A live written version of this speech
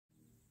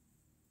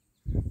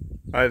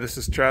Hi, this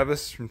is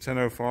Travis from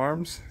 10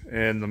 Farms,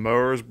 and the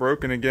mower is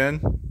broken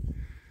again.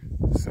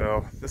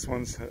 So this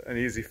one's an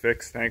easy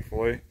fix,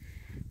 thankfully.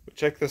 But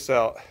check this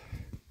out.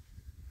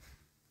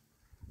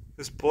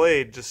 This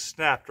blade just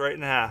snapped right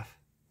in half.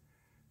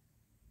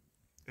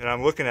 And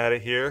I'm looking at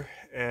it here,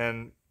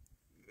 and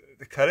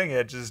the cutting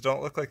edges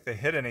don't look like they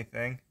hit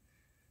anything.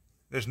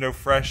 There's no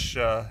fresh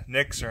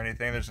nicks or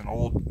anything. There's an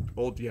old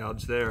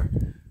gouge there.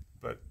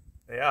 But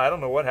yeah, I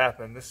don't know what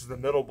happened. This is the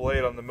middle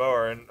blade on the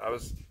mower, and I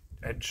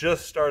had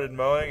just started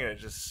mowing and it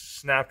just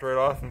snapped right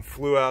off and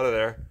flew out of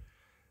there.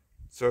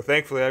 So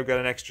thankfully I've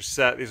got an extra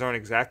set. These aren't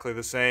exactly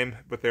the same,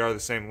 but they are the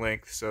same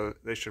length, so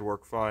they should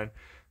work fine.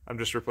 I'm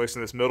just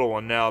replacing this middle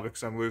one now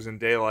because I'm losing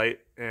daylight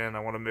and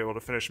I want to be able to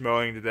finish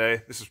mowing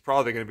today. This is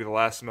probably going to be the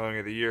last mowing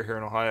of the year here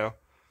in Ohio.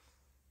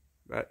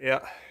 But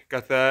yeah,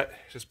 got that.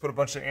 Just put a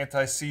bunch of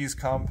anti-seize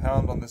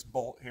compound on this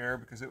bolt here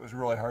because it was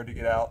really hard to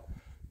get out.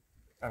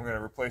 I'm going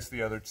to replace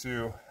the other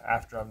two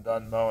after I'm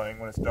done mowing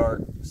when it's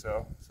dark,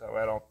 so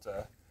I don't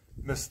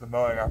miss the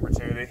mowing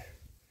opportunity.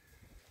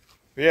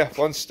 But yeah,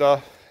 fun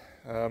stuff.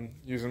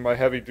 Using my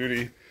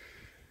heavy-duty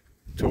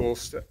tool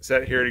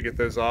set here to get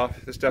those off.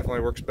 This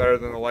definitely works better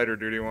than the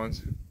lighter-duty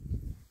ones.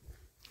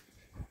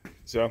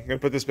 So I'm going to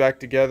put this back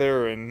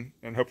together and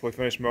hopefully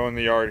finish mowing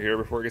the yard here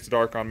before it gets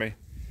dark on me.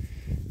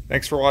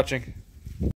 Thanks for watching.